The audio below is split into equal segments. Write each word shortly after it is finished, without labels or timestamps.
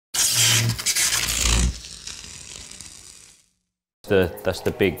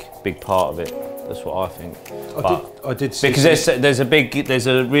the big part of it. That's what I think. I did see because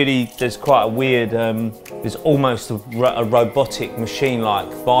there's quite a weird, there's almost a robotic machine-like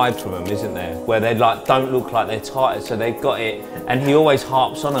vibe from them, isn't there? Where they like don't look like they're tight, so they've got it, and he always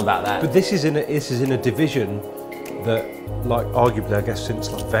harps on about that. But this is in a division that, like, arguably, I guess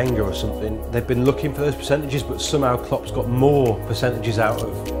since like Wenger or something, they've been looking for those percentages, but somehow Klopp's got more percentages out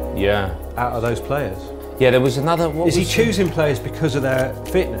of those players. Yeah, there was another. Is he choosing players because of their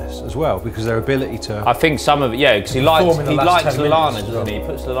fitness as well, because of their ability to? I think some of it, yeah, because he likes Lallana, doesn't he? He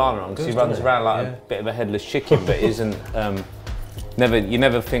puts Lallana on because he runs around like a bit of a headless chicken, but isn't. You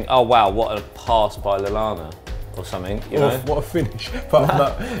never think, oh wow, what a pass by Lallana or something. You know? What a finish! Apart from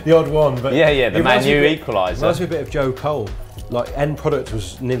that, the odd one, but yeah, the Man U equaliser. Reminds me a bit of Joe Cole. Like end product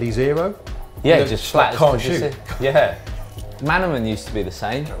was nearly zero. Yeah, just flat. Can't shoot. Yeah, Manaman used to be the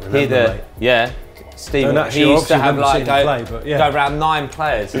same. Yeah. Steve, he used to have like go around 9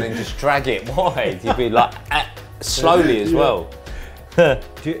 players and then just drag it wide. You'd be like slowly as well.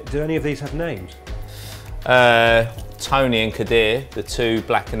 Do any of these have names? Tony and Kadir, the 2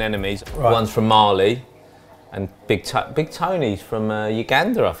 Blackened enemies. Right. One's from Mali, and Big Tony's from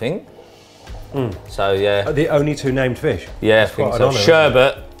Uganda, I think. So yeah. Are the only 2 named fish? Yeah, I think so.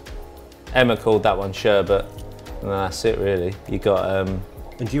 Sherbet. Emma called that one Sherbet, and that's it really. You got.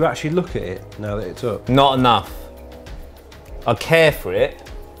 And do you actually look at it now that it's up? Not enough. I care for it,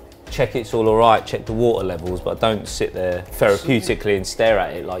 check it's all right, check the water levels, but I don't sit there therapeutically and stare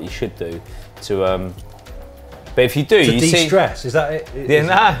at it like you should do. But if you do, you see. De-stress, is that it?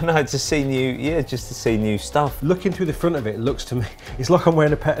 Yeah, no, to see just to see new stuff. Looking through the front of it, looks to me, it's like I'm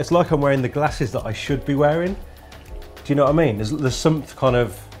wearing it's like I'm wearing the glasses that I should be wearing. Do you know what I mean? There's some kind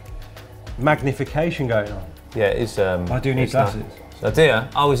of magnification going on. Yeah, it is. I do need glasses. Oh, do you?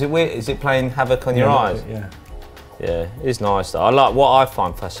 Oh, is it weird? Is it playing havoc on your eyes? Yeah. Yeah, it's nice though. I like what I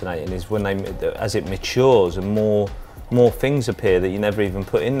find fascinating is when as it matures and more things appear that you never even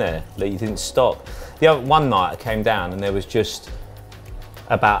put in there that you didn't stock. One night I came down and there was just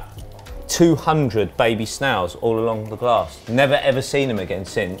about 200 baby snails all along the glass. Never ever seen them again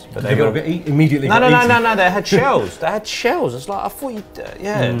since. But they were immediately. No. They had shells. They had shells. It's like I thought you.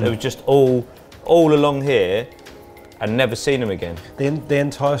 Yeah, they were just all along here. And never seen them again. The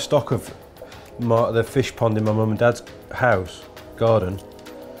entire stock of the fish pond in my mum and dad's house, garden,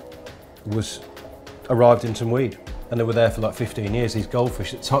 arrived in some weed. And they were there for like 15 years, these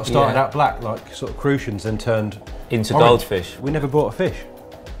goldfish that started out black, like sort of crucians, then turned into orange. Goldfish. We never bought a fish.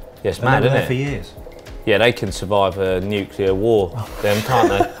 Yeah, it's mad, isn't it? For years. Yeah, they can survive a nuclear war, them, can't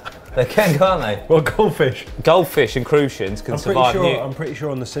they? They can, can't they? Well, goldfish. Goldfish and crucians can survive. I'm pretty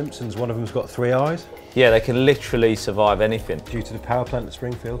sure on The Simpsons, one of them's got 3 eyes. Yeah, they can literally survive anything. Due to the power plant at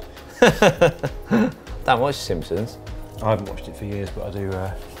Springfield. Don't watch The Simpsons. I haven't watched it for years, but I do.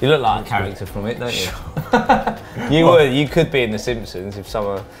 You look like a character from it, don't you? You could be in The Simpsons if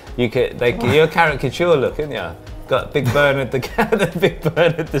someone. You're a caricature look, aren't you? Got Big Bernard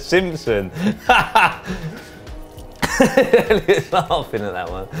the Simpson. Elliot's laughing at that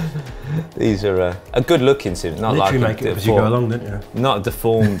one. These are a good-looking Simpson, not literally like make it as you go along, don't you? Not a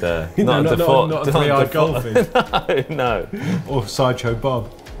deformed. not a 3-eyed goldfish. No. Or Sideshow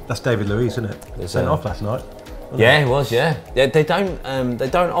Bob. That's David Luiz, isn't it? Sent off last night. Yeah, it was. Yeah. They don't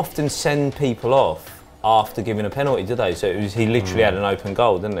often send people off after giving a penalty, do they? So he literally had an open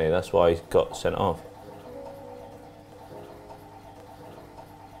goal, didn't he? That's why he got sent off.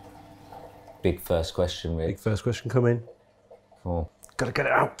 Big first question, really. Big first question coming. Oh. Gotta get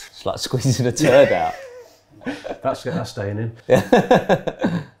it out. It's like squeezing a turd out. That's staying in.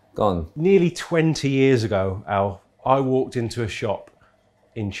 Go on. Nearly 20 years ago, Al, I walked into a shop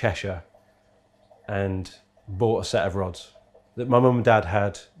in Cheshire and bought a set of rods that my mum and dad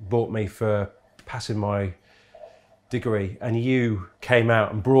had bought me for passing my degree, and you came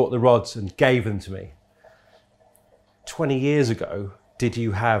out and brought the rods and gave them to me. 20 years ago, did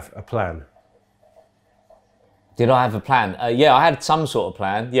you have a plan? Did I have a plan? Yeah, I had some sort of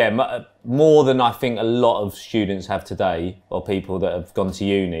plan. Yeah, more than I think a lot of students have today, or people that have gone to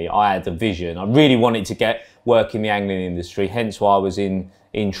uni. I had a vision. I really wanted to get work in the angling industry, hence why I was in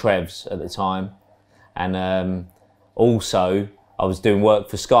Trevs at the time. And also, I was doing work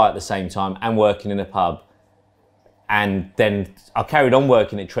for Sky at the same time and working in a pub. And then I carried on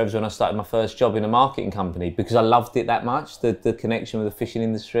working at Trevs when I started my first job in a marketing company because I loved it that much, the connection with the fishing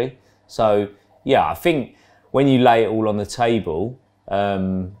industry. So, yeah, I think when you lay it all on the table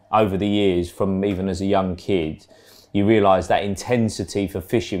over the years, from even as a young kid, you realise that intensity for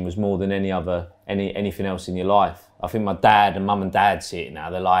fishing was more than anything else in your life. I think my dad and mum and dad see it now.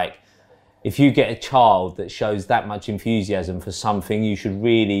 They're like, if you get a child that shows that much enthusiasm for something, you should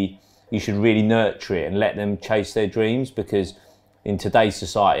really nurture it and let them chase their dreams, because in today's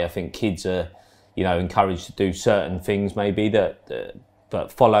society, I think kids are, you know, encouraged to do certain things maybe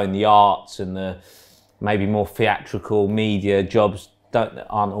but following the arts and the maybe more theatrical media jobs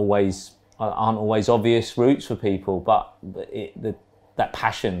aren't always obvious routes for people, but that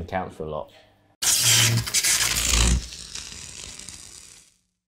passion counts for a lot.